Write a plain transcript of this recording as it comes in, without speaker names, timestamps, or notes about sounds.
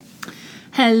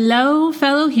Hello,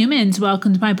 fellow humans.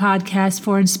 Welcome to my podcast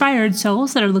for inspired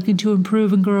souls that are looking to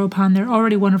improve and grow upon their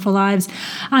already wonderful lives.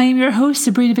 I am your host,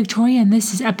 Sabrina Victoria, and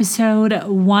this is episode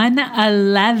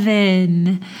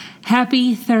 111.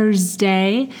 Happy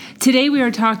Thursday. Today we are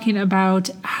talking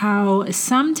about how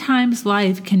sometimes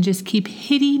life can just keep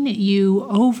hitting you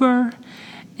over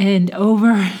and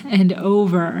over and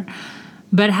over,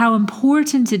 but how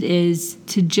important it is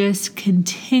to just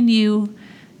continue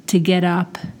to get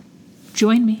up.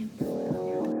 Join me.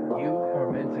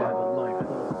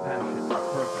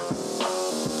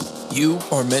 You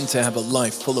are meant to have a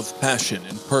life full of passion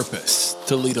and purpose,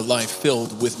 to lead a life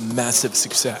filled with massive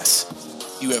success.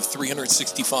 You have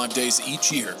 365 days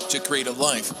each year to create a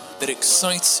life that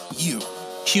excites you.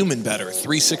 Human Better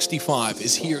 365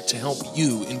 is here to help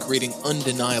you in creating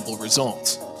undeniable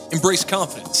results. Embrace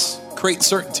confidence, create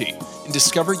certainty, and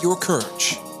discover your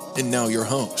courage. And now your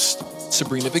host,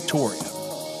 Sabrina Victoria.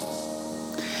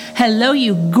 Hello,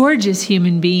 you gorgeous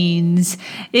human beings.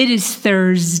 It is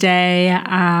Thursday.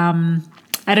 I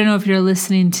don't know if you're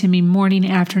listening to me morning,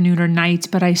 afternoon, or night,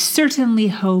 but I certainly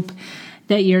hope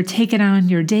that you're taking on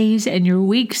your days and your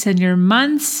weeks and your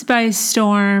months by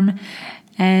storm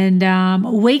and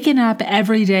waking up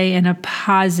every day in a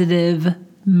positive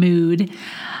mood.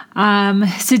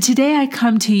 So today I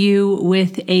come to you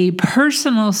with a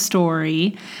personal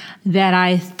story that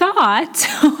I thought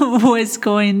was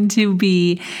going to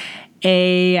be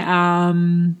a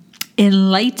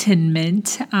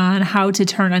enlightenment on how to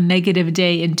turn a negative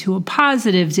day into a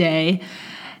positive day.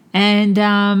 And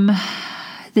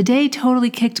the day totally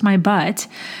kicked my butt.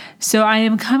 So I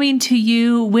am coming to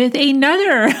you with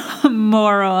another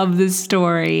moral of the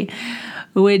story,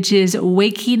 which is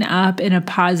waking up in a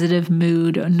positive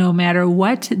mood no matter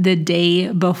what the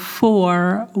day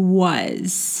before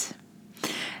was.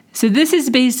 So this is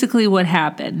basically what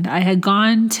happened. I had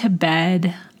gone to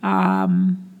bed,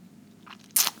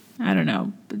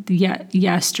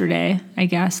 yesterday, I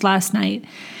guess, last night.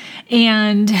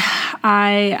 And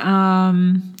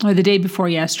or the day before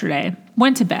yesterday,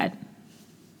 went to bed,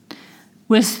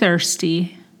 was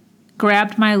thirsty,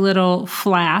 grabbed my little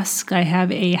flask. I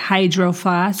have a hydro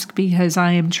flask because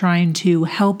I am trying to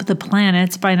help the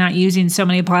planet by not using so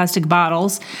many plastic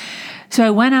bottles. So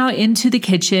I went out into the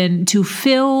kitchen to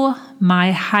fill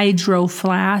my hydro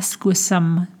flask with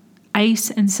some ice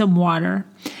and some water.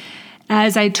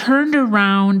 As I turned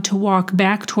around to walk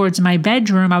back towards my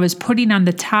bedroom, I was putting on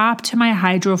the top to my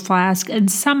hydro flask, and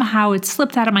somehow it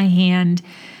slipped out of my hand,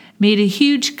 made a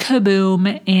huge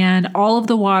kaboom, and all of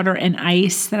the water and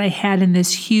ice that I had in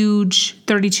this huge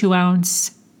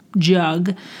 32-ounce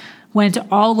jug went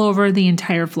all over the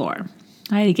entire floor.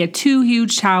 I had to get 2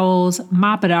 huge towels,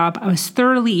 mop it up. I was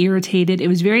thoroughly irritated. It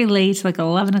was very late, like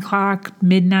 11 o'clock,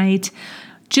 midnight.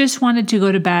 Just wanted to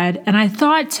go to bed. And I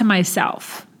thought to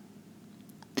myself,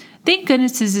 thank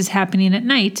goodness this is happening at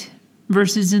night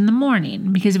versus in the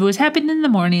morning. Because if it was happening in the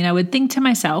morning, I would think to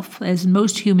myself, as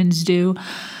most humans do,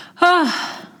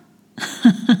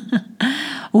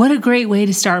 what a great way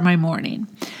to start my morning.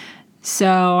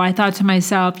 So I thought to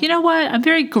myself, you know what? I'm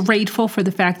very grateful for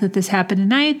the fact that this happened at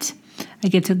night. I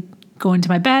get to go into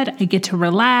my bed, I get to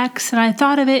relax, and I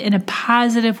thought of it in a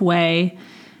positive way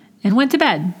and went to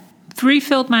bed.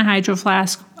 Refilled my hydro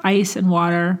flask, ice and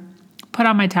water, put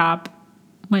on my top,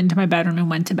 went into my bedroom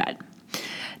and went to bed.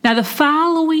 Now the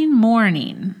following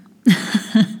morning,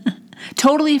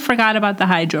 totally forgot about the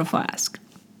hydro flask.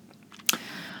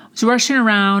 Was rushing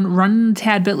around, running a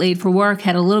tad bit late for work,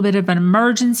 had a little bit of an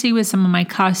emergency with some of my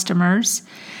customers,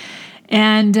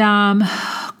 and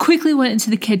quickly went into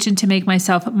the kitchen to make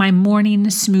myself my morning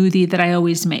smoothie that I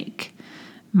always make.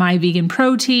 My vegan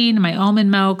protein, my almond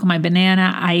milk, my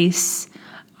banana ice.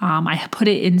 I put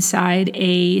it inside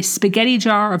a spaghetti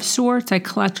jar of sorts. I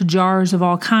collect jars of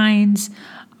all kinds,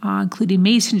 including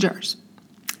mason jars.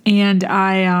 And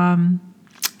I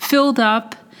filled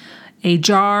up a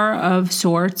jar of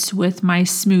sorts with my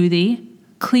smoothie,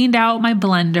 cleaned out my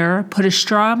blender, put a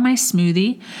straw in my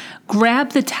smoothie,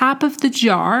 grabbed the top of the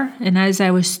jar, and as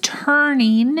I was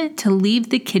turning to leave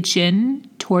the kitchen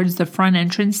towards the front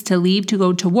entrance to leave to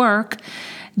go to work,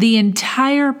 the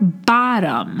entire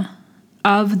bottom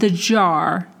of the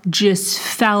jar just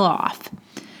fell off.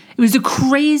 It was the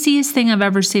craziest thing I've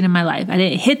ever seen in my life. I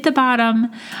didn't hit the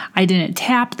bottom. I didn't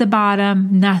tap the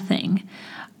bottom, nothing.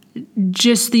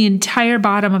 Just the entire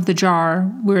bottom of the jar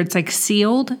where it's like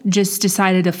sealed just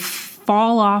decided to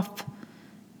fall off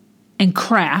and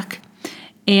crack,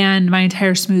 and my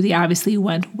entire smoothie obviously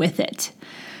went with it.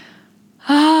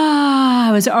 I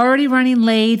was already running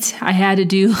late. I had to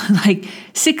do like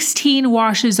 16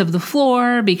 washes of the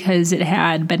floor because it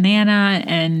had banana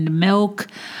and milk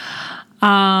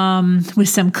with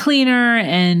some cleaner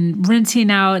and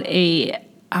rinsing out a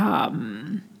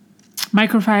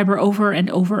microfiber over and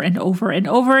over and over and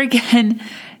over again,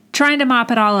 trying to mop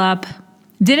it all up.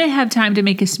 Didn't have time to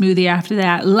make a smoothie after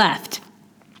that, left.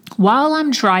 While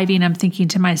I'm driving, I'm thinking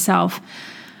to myself,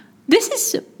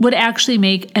 this would actually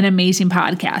make an amazing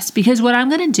podcast, because what I'm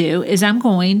going to do is I'm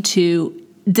going to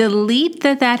delete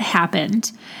that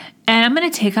happened, and I'm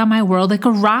going to take on my world like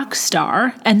a rock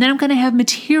star, and then I'm going to have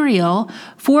material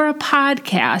for a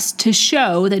podcast to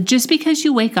show that just because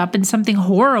you wake up in something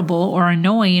horrible or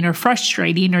annoying or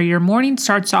frustrating, or your morning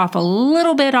starts off a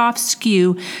little bit off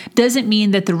skew, doesn't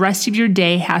mean that the rest of your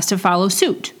day has to follow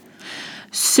suit.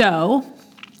 So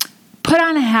put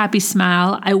on a happy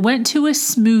smile. I went to a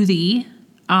smoothie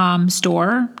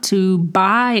store to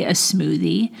buy a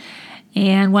smoothie.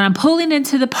 And when I'm pulling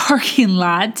into the parking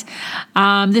lot,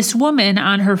 this woman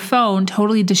on her phone,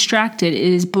 totally distracted,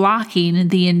 is blocking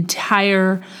the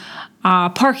entire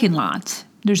parking lot.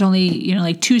 There's only,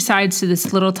 like 2 sides to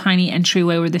this little tiny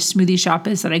entryway where the smoothie shop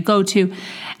is that I go to.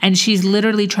 And she's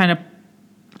literally trying to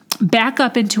back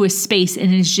up into a space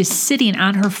and is just sitting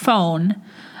on her phone,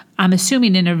 I'm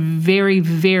assuming in a very,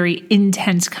 very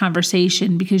intense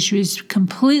conversation, because she was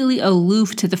completely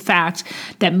aloof to the fact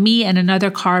that me and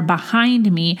another car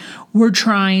behind me were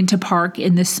trying to park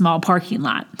in this small parking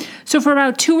lot. So for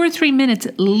about 2 or 3 minutes,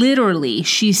 literally,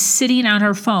 she's sitting on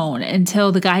her phone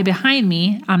until the guy behind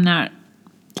me,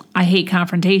 I hate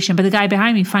confrontation, but the guy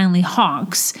behind me finally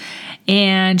honks,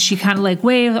 and she kind of like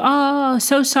waves, oh,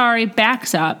 so sorry,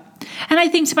 backs up. And I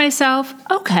think to myself,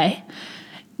 okay,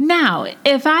 now,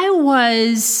 if I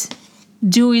was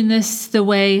doing this the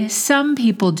way some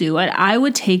people do it, I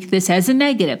would take this as a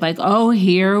negative. Like, oh,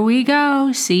 here we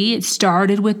go. See, it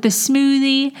started with the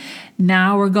smoothie.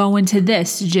 Now we're going to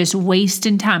this, just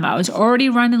wasting time. I was already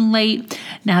running late.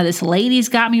 Now this lady's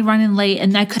got me running late,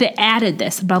 and I could have added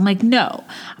this. But I'm like, no,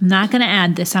 I'm not going to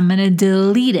add this. I'm going to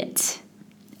delete it.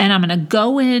 And I'm going to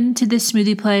go into this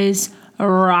smoothie place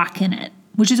rocking it,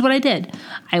 which is what I did.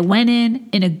 I went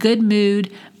in a good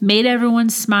mood, made everyone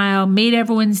smile, made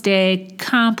everyone's day,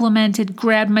 complimented,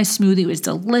 grabbed my smoothie. It was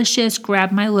delicious,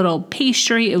 grabbed my little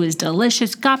pastry. It was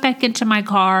delicious, got back into my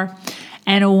car,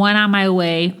 and went on my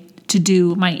way to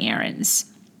do my errands.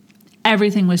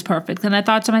 Everything was perfect. And I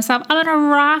thought to myself, I'm going to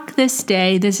rock this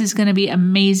day. This is going to be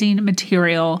amazing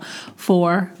material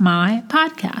for my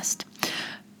podcast.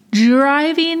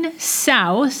 Driving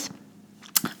south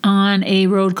on a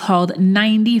road called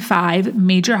 95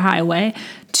 Major Highway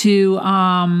to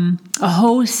a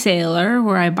wholesaler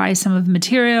where I buy some of the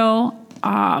material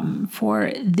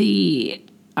for the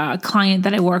client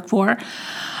that I work for.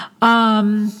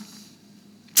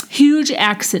 Huge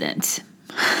accident.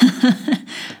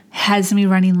 Has me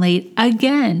running late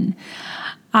again.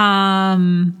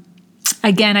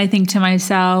 Again, I think to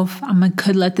myself, I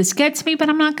could let this get to me, but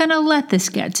I'm not going to let this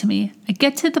get to me. I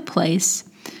get to the place.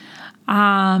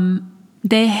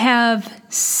 They have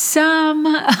some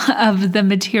of the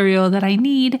material that I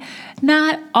need,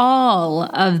 not all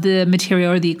of the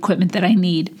material or the equipment that I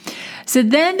need. So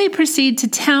then they proceed to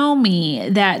tell me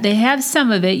that they have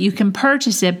some of it, you can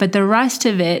purchase it, but the rest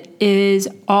of it is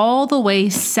all the way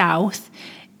south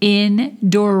in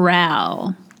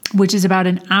Doral, which is about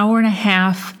an hour and a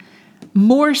half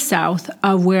more south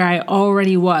of where I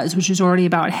already was, which is already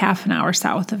about half an hour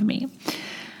south of me.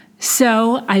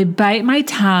 So I bite my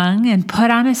tongue and put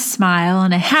on a smile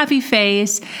and a happy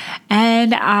face,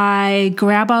 and I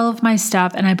grab all of my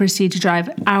stuff and I proceed to drive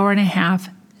an hour and a half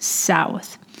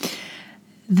south.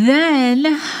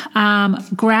 Then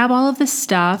grab all of the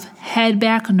stuff, head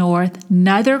back north,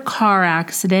 another car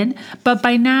accident, but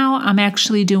by now I'm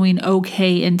actually doing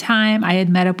okay in time. I had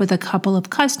met up with a couple of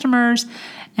customers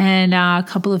and a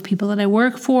couple of people that I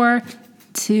work for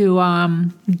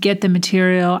to get the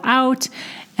material out,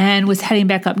 and was heading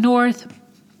back up north.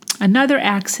 Another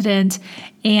accident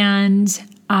and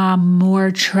more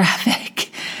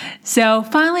traffic. So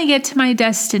finally get to my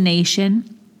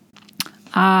destination.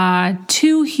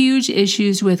 2 huge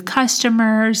issues with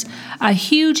customers, a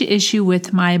huge issue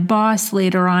with my boss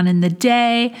later on in the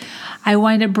day. I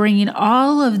wind up bringing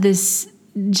all of this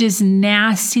just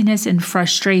nastiness and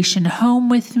frustration home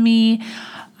with me,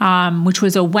 which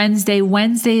was a Wednesday.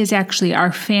 Wednesday is actually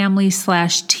our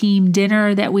family/team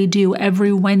dinner that we do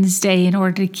every Wednesday in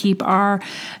order to keep our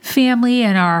family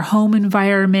and our home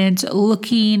environment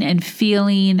looking and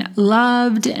feeling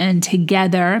loved and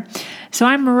together. So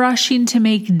I'm rushing to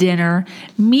make dinner.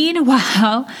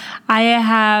 Meanwhile, I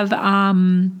have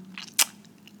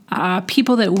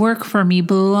people that work for me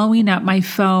blowing up my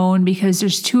phone because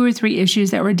there's 2 or 3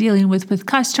 issues that we're dealing with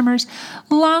customers.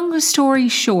 Long story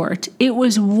short, it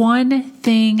was one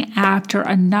thing after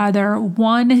another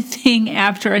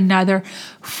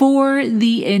for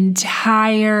the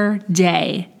entire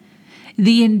day.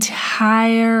 The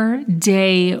entire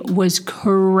day was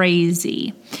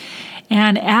crazy.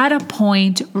 And at a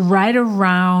point right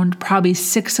around probably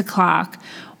 6 o'clock,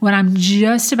 when I'm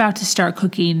just about to start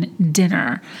cooking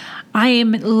dinner, I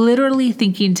am literally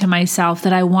thinking to myself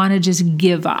that I want to just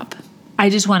give up. I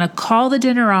just want to call the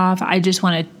dinner off. I just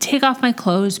want to take off my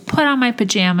clothes, put on my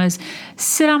pajamas,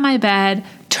 sit on my bed,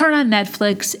 turn on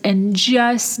Netflix, and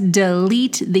just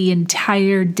delete the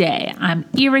entire day. I'm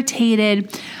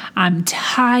irritated. I'm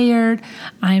tired.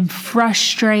 I'm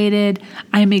frustrated.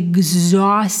 I'm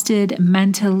exhausted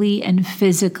mentally and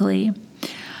physically.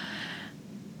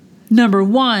 Number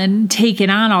 1, taking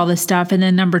on all this stuff. And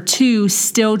then number 2,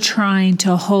 still trying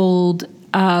to hold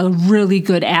a really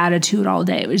good attitude all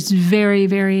day. It was very,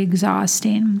 very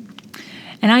exhausting.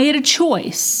 And I had a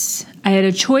choice. I had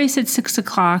a choice at 6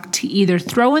 o'clock to either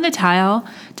throw in the towel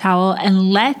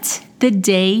and let the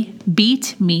day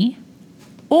beat me,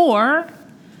 or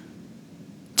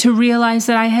to realize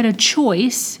that I had a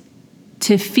choice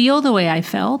to feel the way I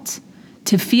felt,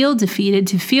 to feel defeated,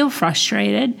 to feel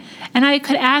frustrated, and I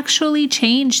could actually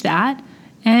change that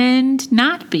and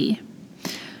not be.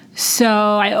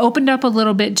 So I opened up a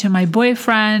little bit to my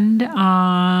boyfriend,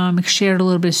 shared a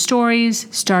little bit of stories,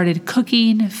 started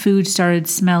cooking, food started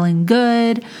smelling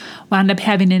good, wound up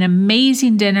having an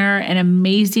amazing dinner, an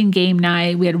amazing game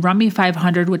night. We had Rummy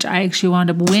 500, which I actually wound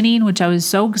up winning, which I was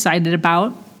so excited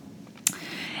about.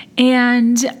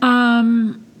 And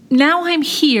now I'm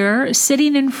here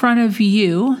sitting in front of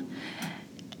you,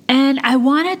 and I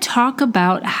want to talk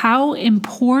about how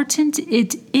important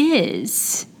it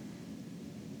is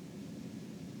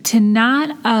to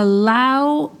not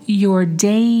allow your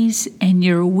days and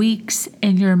your weeks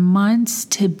and your months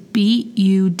to beat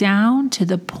you down to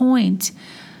the point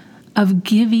of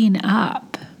giving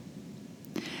up.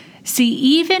 See,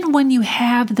 even when you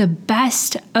have the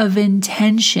best of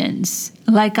intentions,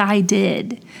 like I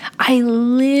did, I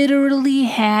literally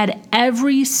had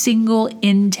every single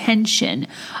intention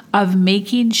of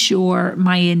making sure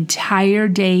my entire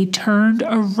day turned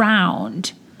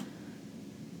around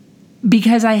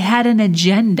because I had an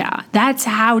agenda. That's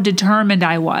how determined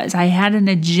I was. I had an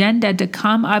agenda to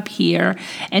come up here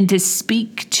and to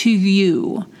speak to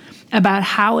you about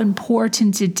how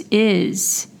important it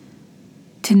is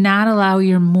to not allow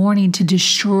your morning to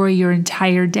destroy your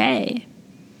entire day.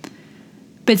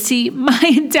 But see, my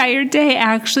entire day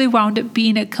actually wound up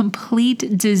being a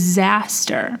complete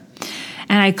disaster.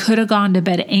 And I could have gone to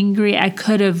bed angry. I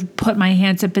could have put my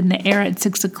hands up in the air at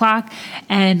 6 o'clock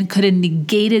and could have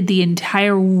negated the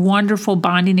entire wonderful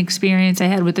bonding experience I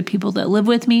had with the people that live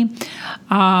with me.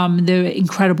 The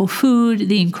incredible food,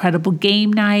 the incredible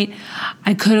game night.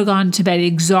 I could have gone to bed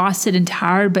exhausted and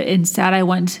tired, but instead I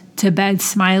went to bed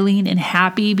smiling and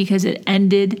happy because it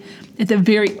ended at the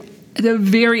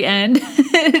very end.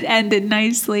 It ended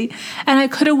nicely. And I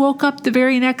could have woke up the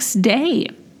very next day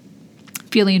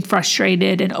feeling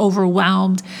frustrated and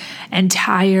overwhelmed and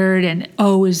tired and,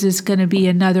 is this going to be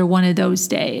another one of those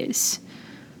days?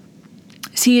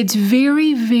 See, it's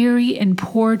very, very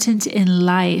important in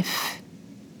life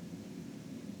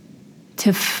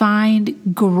to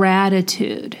find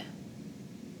gratitude.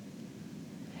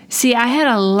 See, I had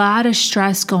a lot of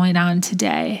stress going on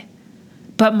today,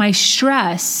 but my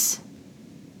stress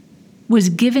was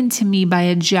given to me by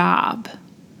a job.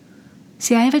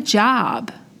 See, I have a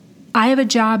job. I have a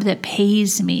job that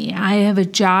pays me. I have a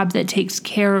job that takes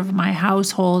care of my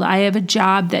household. I have a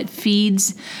job that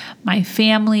feeds my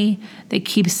family, that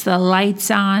keeps the lights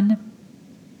on.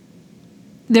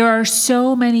 There are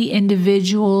so many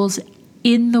individuals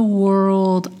in the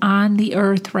world, on the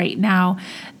earth right now,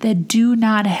 that do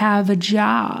not have a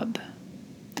job.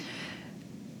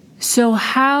 So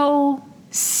how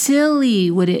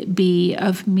silly would it be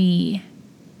of me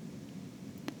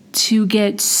to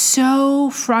get so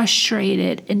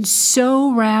frustrated and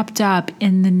so wrapped up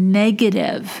in the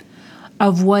negative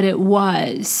of what it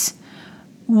was,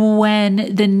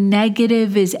 when the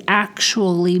negative is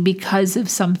actually because of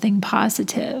something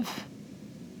positive.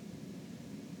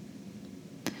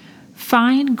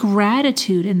 Find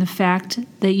gratitude in the fact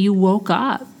that you woke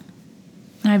up.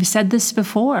 I've said this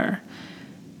before.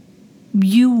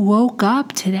 You woke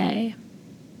up today.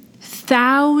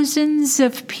 Thousands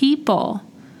of people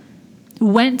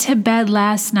went to bed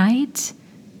last night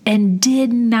and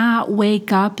did not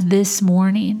wake up this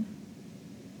morning.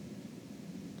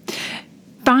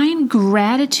 Find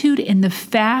gratitude in the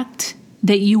fact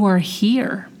that you are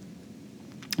here,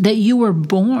 that you were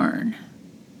born.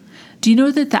 Do you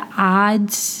know that the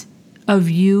odds of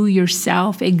you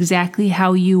yourself, exactly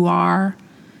how you are,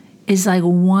 is like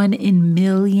 1 in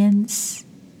millions?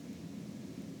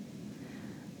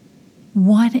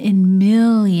 1 in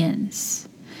millions.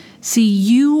 See,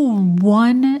 you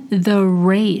won the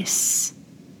race.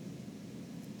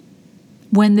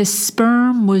 When the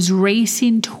sperm was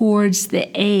racing towards the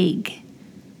egg,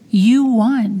 you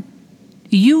won.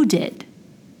 You did.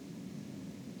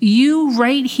 You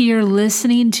right here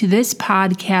listening to this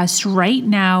podcast right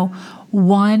now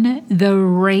won the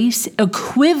race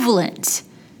equivalent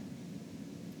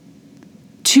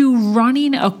to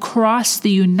running across the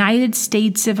United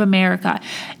States of America.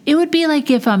 It would be like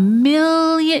if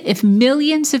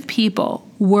millions of people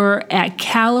were at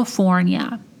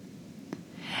California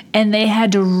and they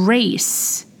had to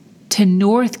race to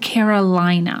North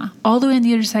Carolina, all the way on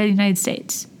the other side of the United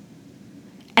States,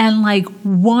 and like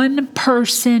one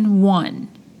person won.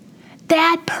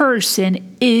 That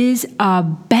person is a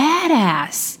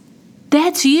badass.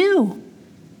 That's you.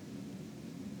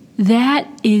 That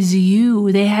is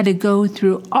you. They had to go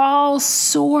through all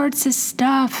sorts of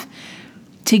stuff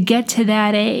to get to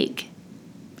that egg.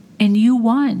 And you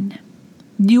won.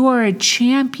 You are a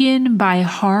champion by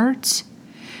heart.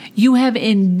 You have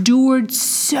endured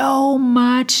so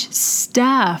much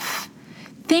stuff.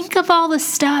 Think of all the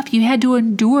stuff you had to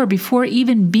endure before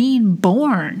even being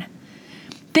born.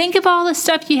 Think of all the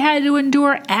stuff you had to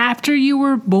endure after you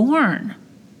were born.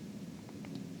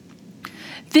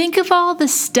 Think of all the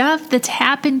stuff that's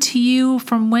happened to you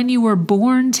from when you were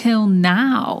born till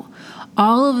now.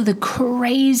 All of the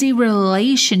crazy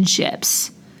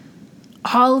relationships,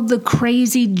 all of the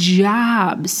crazy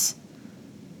jobs,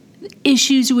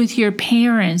 issues with your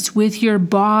parents, with your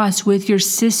boss, with your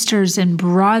sisters and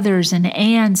brothers and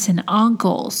aunts and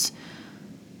uncles.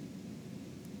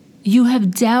 You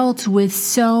have dealt with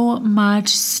so much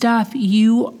stuff.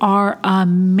 You are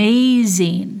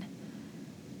amazing.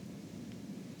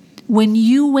 When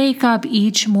you wake up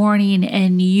each morning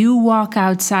and you walk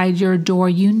outside your door,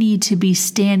 you need to be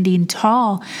standing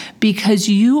tall because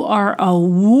you are a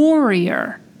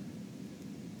warrior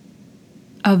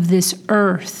of this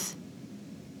earth,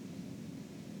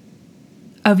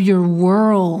 of your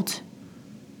world.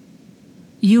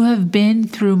 You have been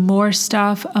through more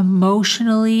stuff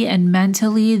emotionally and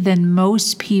mentally than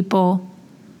most people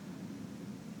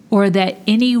or that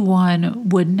anyone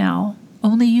would know.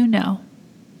 Only you know.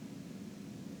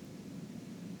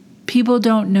 People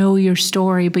don't know your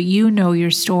story, but you know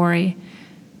your story.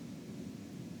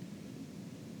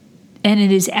 And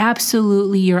it is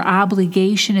absolutely your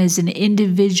obligation as an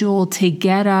individual to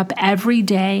get up every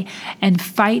day and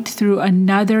fight through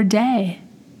another day.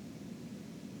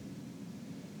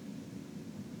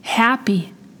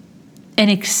 Happy and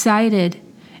excited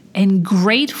and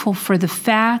grateful for the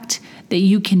fact that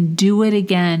you can do it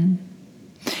again.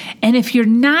 And if you're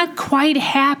not quite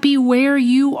happy where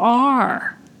you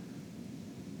are,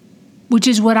 which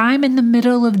is what I'm in the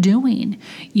middle of doing,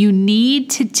 you need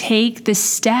to take the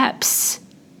steps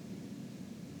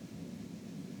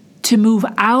to move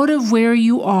out of where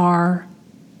you are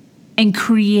and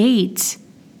create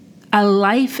a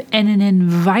life and an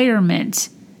environment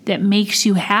that makes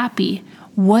you happy.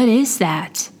 What is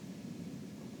that?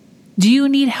 Do you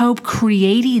need help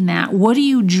creating that? What do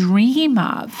you dream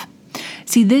of?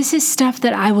 See, this is stuff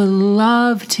that I would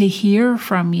love to hear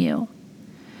from you.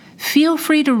 Feel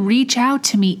free to reach out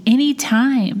to me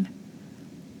anytime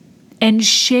and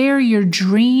share your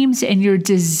dreams and your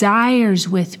desires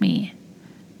with me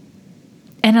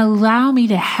and allow me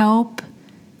to help,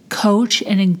 coach,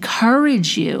 and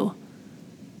encourage you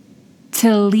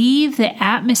to leave the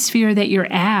atmosphere that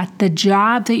you're at, the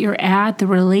job that you're at, the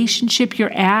relationship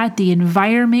you're at, the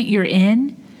environment you're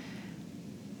in.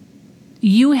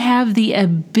 You have the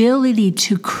ability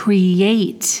to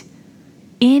create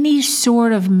any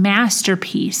sort of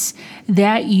masterpiece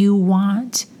that you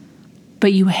want,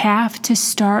 but you have to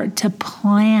start to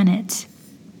plan it.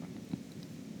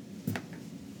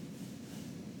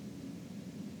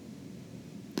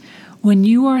 When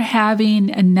you are having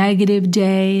a negative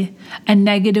day, a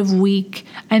negative week,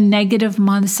 a negative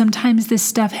month, sometimes this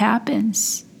stuff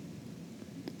happens.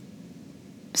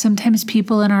 Sometimes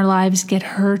people in our lives get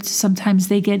hurt. Sometimes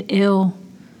they get ill.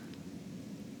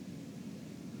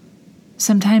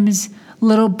 Sometimes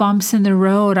little bumps in the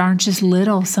road aren't just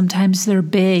little. Sometimes they're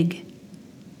big.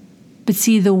 But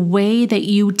see, the way that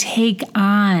you take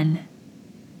on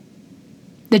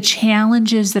The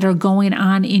challenges that are going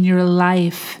on in your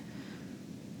life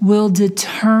will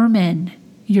determine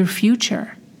your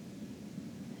future.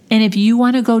 And if you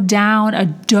want to go down a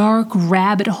dark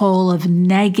rabbit hole of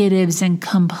negatives and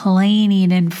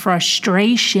complaining and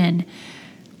frustration,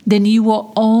 then you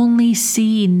will only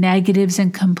see negatives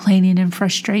and complaining and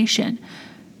frustration.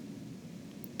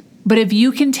 But if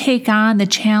you can take on the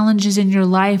challenges in your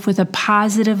life with a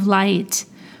positive light,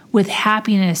 with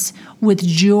happiness, with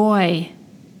joy,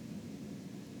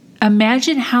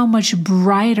 imagine how much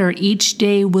brighter each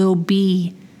day will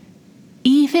be,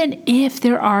 even if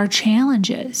there are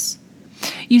challenges.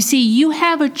 You see, you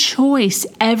have a choice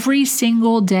every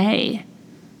single day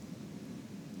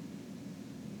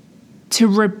to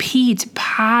repeat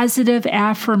positive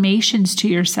affirmations to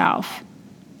yourself.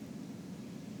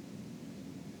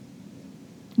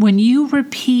 When you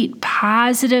repeat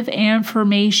positive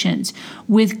affirmations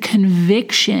with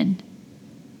conviction,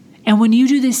 and when you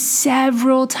do this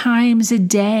several times a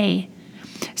day,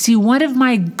 see, one of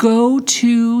my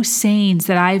go-to sayings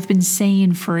that I've been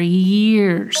saying for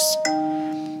years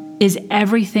is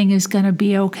everything is going to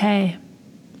be okay.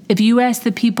 If you ask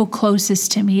the people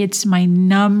closest to me, it's my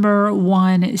number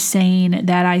one saying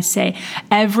that I say.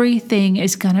 Everything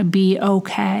is going to be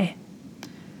okay.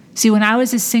 See, when I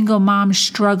was a single mom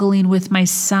struggling with my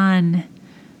son,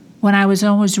 when I was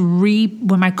almost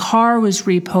when my car was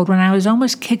repoed, when I was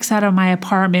almost kicked out of my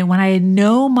apartment, when I had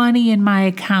no money in my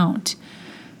account,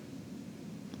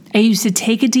 I used to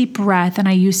take a deep breath and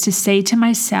I used to say to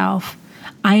myself,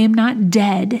 I am not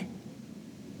dead,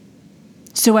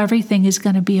 so everything is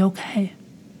going to be okay.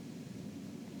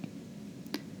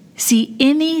 See,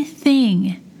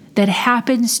 anything that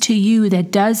happens to you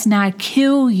that does not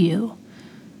kill you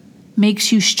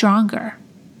makes you stronger.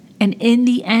 And in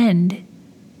the end,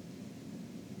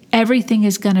 everything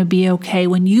is going to be okay.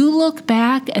 When you look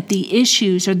back at the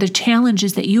issues or the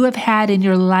challenges that you have had in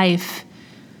your life,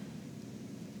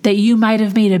 that you might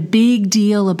have made a big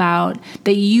deal about,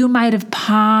 that you might have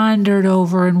pondered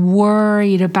over and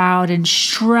worried about and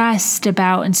stressed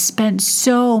about and spent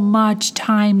so much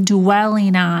time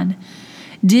dwelling on,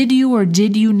 did you or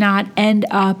did you not end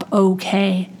up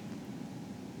okay?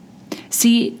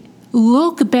 See,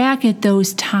 look back at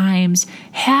those times,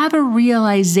 have a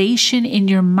realization in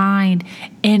your mind,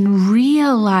 and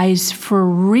realize for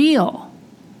real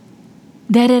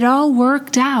that it all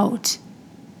worked out.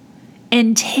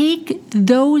 And take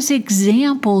those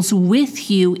examples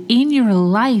with you in your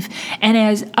life. And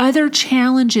as other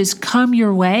challenges come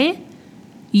your way,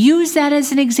 use that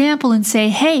as an example and say,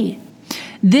 hey,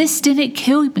 this didn't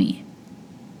kill me.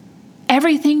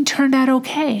 Everything turned out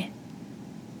okay.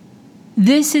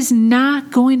 This is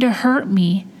not going to hurt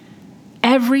me.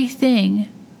 Everything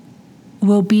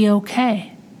will be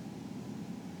okay.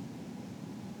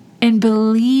 And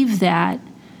believe that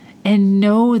and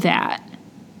know that.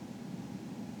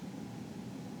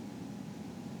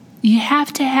 You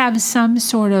have to have some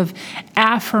sort of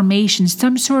affirmation,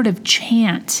 some sort of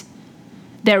chant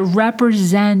that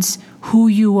represents who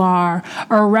you are,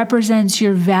 or represents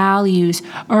your values,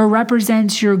 or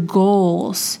represents your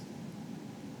goals.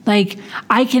 Like,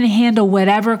 I can handle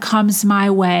whatever comes my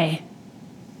way,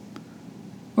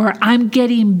 or I'm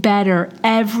getting better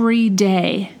every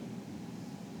day.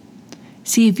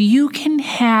 See, if you can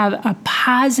have a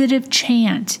positive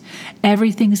chant,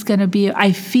 everything's going to be,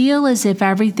 I feel as if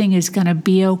everything is going to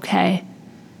be okay.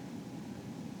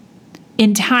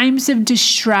 In times of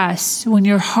distress, when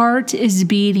your heart is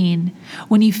beating,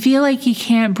 when you feel like you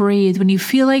can't breathe, when you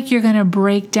feel like you're going to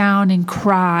break down and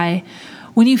cry,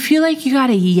 when you feel like you got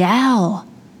to yell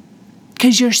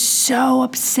because you're so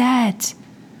upset,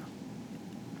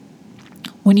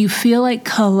 when you feel like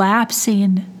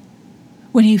collapsing,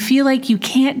 when you feel like you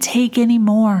can't take any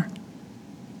more,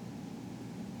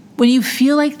 when you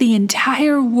feel like the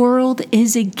entire world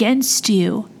is against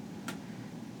you,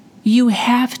 you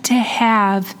have to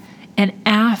have an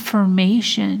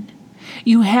affirmation.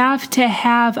 You have to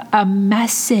have a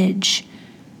message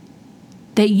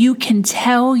that you can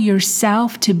tell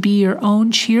yourself to be your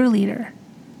own cheerleader.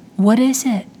 What is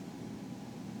it?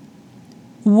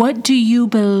 What do you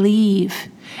believe?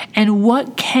 And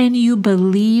what can you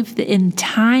believe that in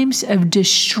times of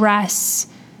distress?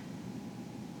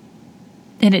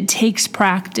 And it takes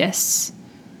practice.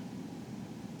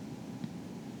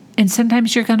 And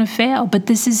sometimes you're going to fail. But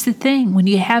this is the thing. When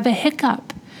you have a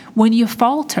hiccup, when you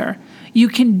falter, you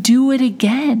can do it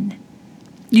again.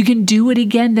 You can do it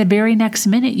again the very next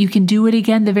minute. You can do it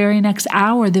again the very next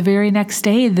hour, the very next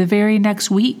day, the very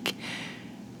next week.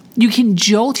 You can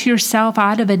jolt yourself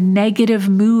out of a negative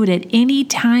mood at any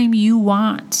time you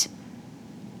want.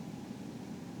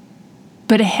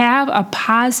 but have a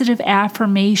positive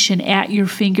affirmation at your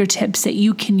fingertips that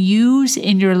you can use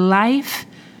in your life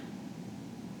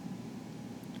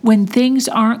when things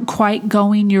aren't quite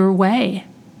going your way.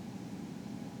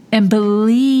 And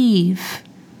believe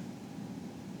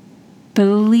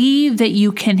that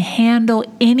you can handle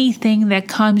anything that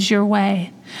comes your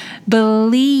way.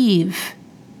 Believe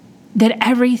that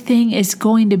everything is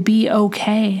going to be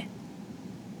okay.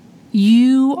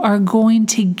 You are going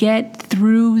to get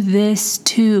through this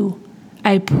too.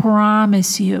 I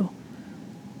promise you.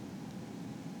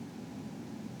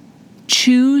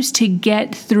 Choose to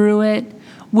get through it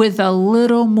with a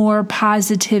little more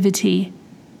positivity,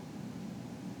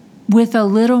 with a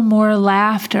little more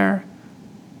laughter.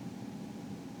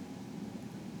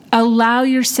 Allow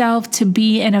yourself to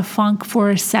be in a funk for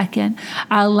a second.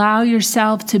 Allow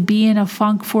yourself to be in a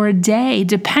funk for a day,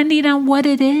 depending on what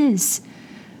it is.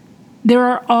 There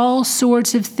are all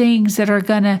sorts of things that are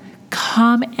going to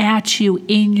come at you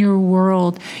in your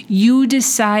world. You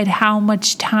decide how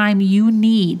much time you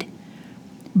need,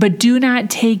 but do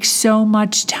not take so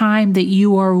much time that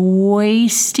you are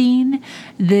wasting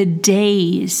the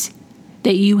days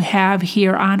that you have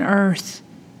here on earth.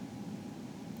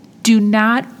 Do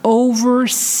not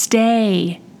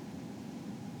overstay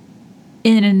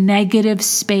in a negative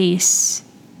space.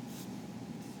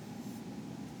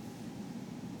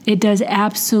 It does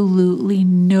absolutely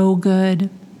no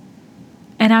good.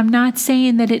 And I'm not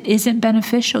saying that it isn't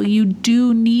beneficial. You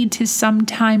do need to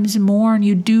sometimes mourn.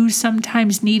 You do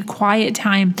sometimes need quiet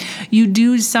time. You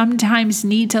do sometimes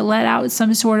need to let out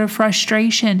some sort of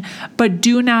frustration. But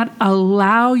do not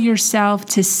allow yourself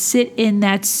to sit in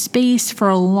that space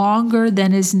for longer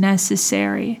than is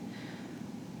necessary.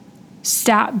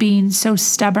 Stop being so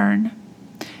stubborn.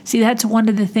 See, that's one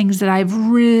of the things that I've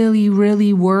really,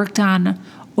 really worked on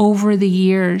over the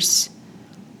years,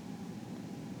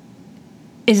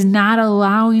 is not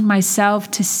allowing myself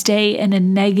to stay in a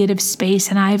negative space.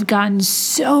 And I've gotten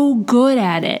so good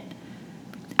at it.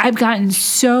 I've gotten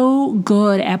so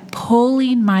good at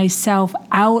pulling myself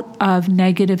out of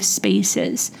negative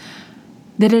spaces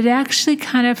that it actually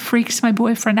kind of freaks my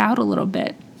boyfriend out a little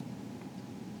bit.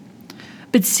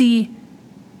 But see,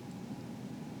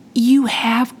 you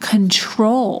have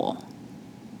control.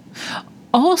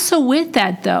 Also with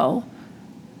that though,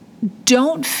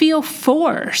 don't feel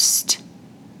forced.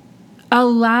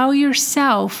 Allow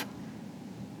yourself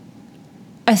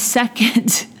a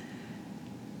second,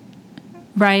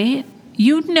 right?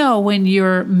 You know when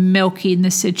you're milking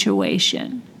the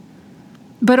situation,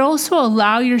 but also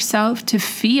allow yourself to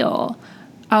feel.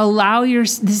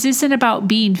 This isn't about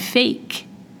being fake.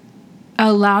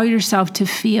 Allow yourself to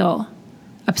feel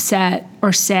upset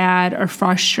or sad or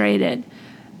frustrated,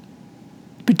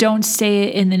 but don't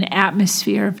stay in an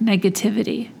atmosphere of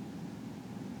negativity.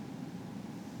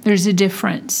 There's a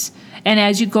difference. And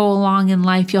as you go along in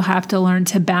life, you'll have to learn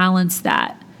to balance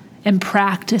that and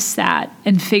practice that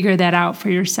and figure that out for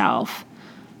yourself.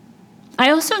 I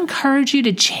also encourage you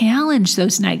to challenge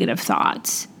those negative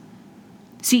thoughts.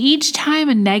 See, each time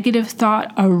a negative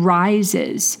thought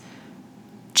arises,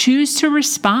 choose to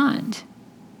respond.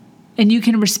 And you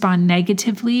can respond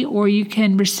negatively or you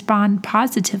can respond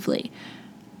positively.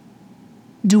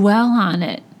 Dwell on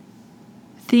it.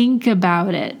 Think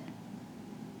about it.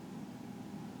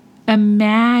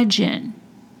 Imagine.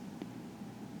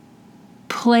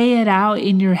 Play it out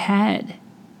in your head.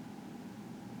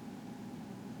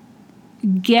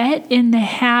 Get in the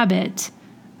habit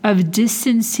of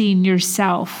distancing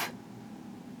yourself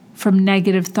from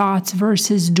negative thoughts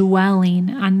versus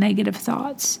dwelling on negative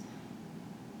thoughts.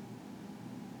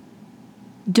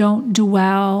 Don't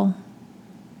dwell.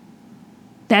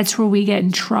 That's where we get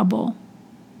in trouble.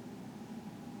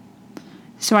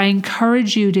 So I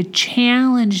encourage you to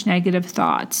challenge negative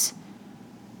thoughts.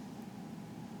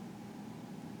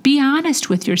 Be honest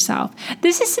with yourself.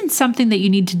 This isn't something that you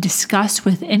need to discuss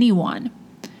with anyone.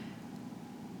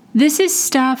 This is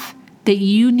stuff that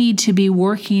you need to be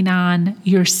working on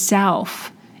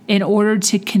yourself in order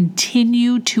to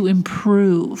continue to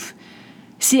improve.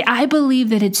 See, I believe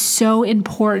that it's so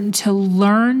important to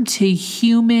learn to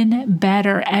human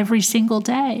better every single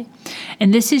day.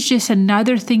 And this is just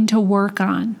another thing to work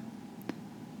on.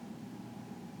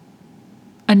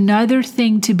 Another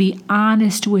thing to be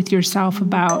honest with yourself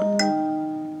about.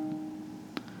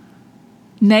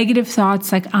 Negative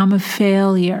thoughts like I'm a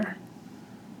failure,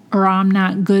 or I'm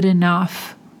not good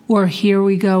enough, or here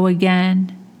we go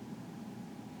again.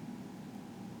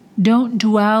 Don't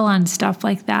dwell on stuff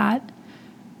like that.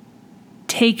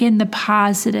 Take in the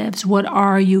positives. What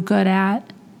are you good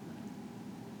at?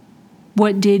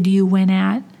 What did you win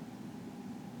at?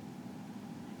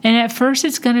 And at first,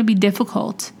 it's going to be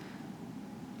difficult.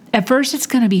 At first, it's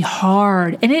going to be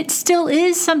hard. And it still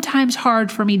is sometimes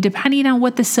hard for me, depending on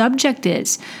what the subject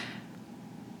is.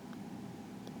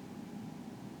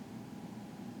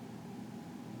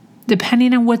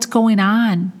 Depending on what's going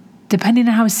on. Depending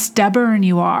on how stubborn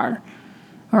you are,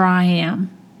 or I am.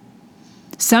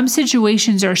 Some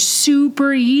situations are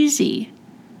super easy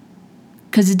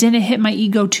because it didn't hit my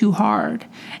ego too hard.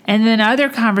 And then other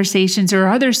conversations or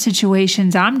other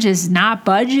situations, I'm just not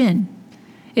budging.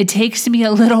 It takes me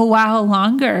a little while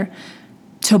longer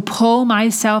to pull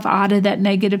myself out of that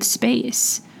negative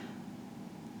space.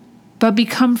 But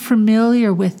become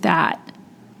familiar with that.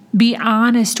 Be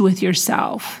honest with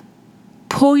yourself.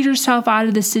 Pull yourself out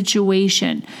of the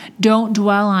situation. Don't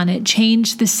dwell on it.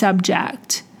 Change the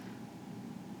subject.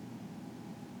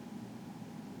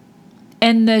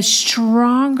 And the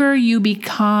stronger you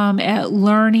become at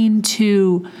learning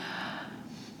to,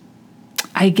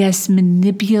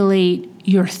 manipulate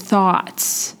your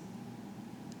thoughts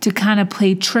to kind of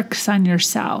play tricks on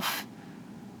yourself,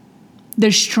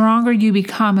 the stronger you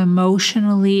become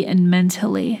emotionally and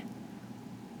mentally,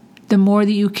 the more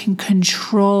that you can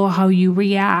control how you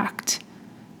react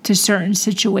to certain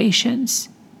situations.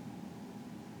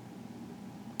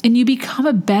 And you become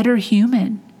a better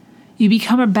human. You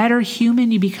become a better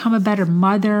human. You become a better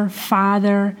mother,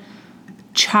 father,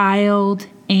 child,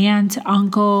 aunt,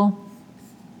 uncle,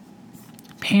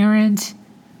 parent.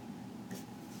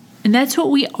 And that's what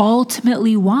we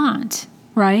ultimately want,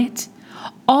 right?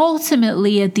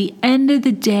 Ultimately, at the end of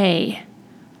the day,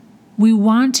 we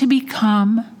want to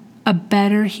become a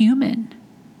better human.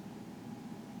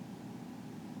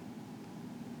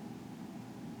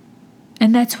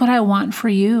 And that's what I want for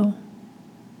you.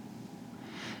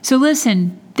 So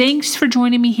listen, thanks for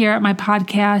joining me here at my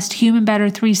podcast, Human Better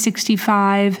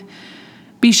 365.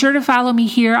 Be sure to follow me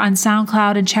here on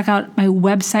SoundCloud and check out my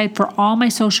website for all my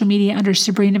social media under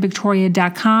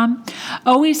SabrinaVictoria.com.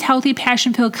 Always healthy,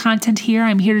 passion-filled content here.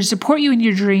 I'm here to support you in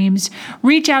your dreams.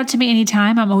 Reach out to me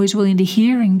anytime. I'm always willing to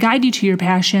hear and guide you to your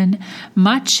passion.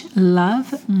 Much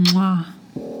love. Mwah.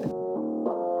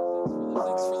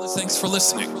 Thanks for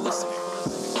listening.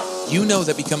 You know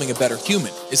that becoming a better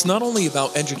human is not only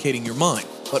about educating your mind,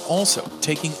 but also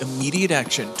taking immediate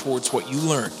action towards what you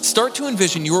learned. Start to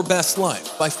envision your best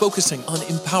life by focusing on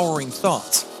empowering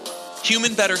thoughts.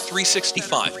 Human Better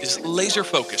 365 is laser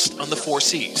focused on the 4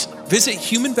 C's. Visit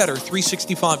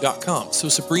humanbetter365.com so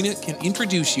Sabrina can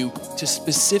introduce you to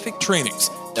specific trainings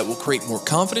that will create more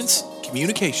confidence,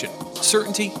 communication,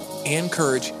 certainty, and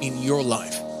courage in your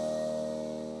life.